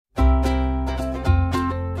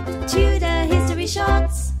History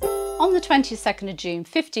Shots. On the 22nd of June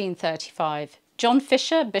 1535, John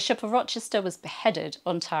Fisher, Bishop of Rochester, was beheaded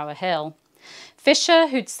on Tower Hill. Fisher,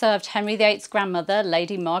 who'd served Henry VIII's grandmother,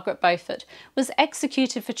 Lady Margaret Beaufort, was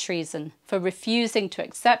executed for treason for refusing to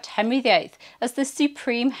accept Henry VIII as the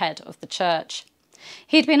supreme head of the church.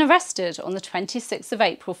 He'd been arrested on the 26th of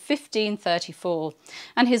April 1534,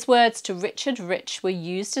 and his words to Richard Rich were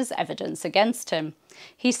used as evidence against him.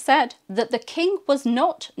 He said that the king was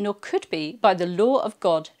not, nor could be, by the law of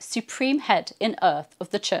God, supreme head in earth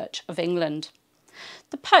of the Church of England.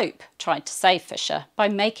 The Pope tried to save Fisher by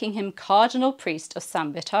making him cardinal priest of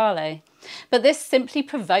San Vitale, but this simply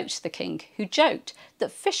provoked the king, who joked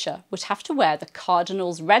that Fisher would have to wear the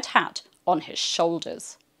cardinal's red hat on his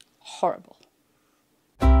shoulders. Horrible.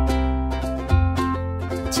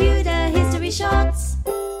 Tudor History Shots.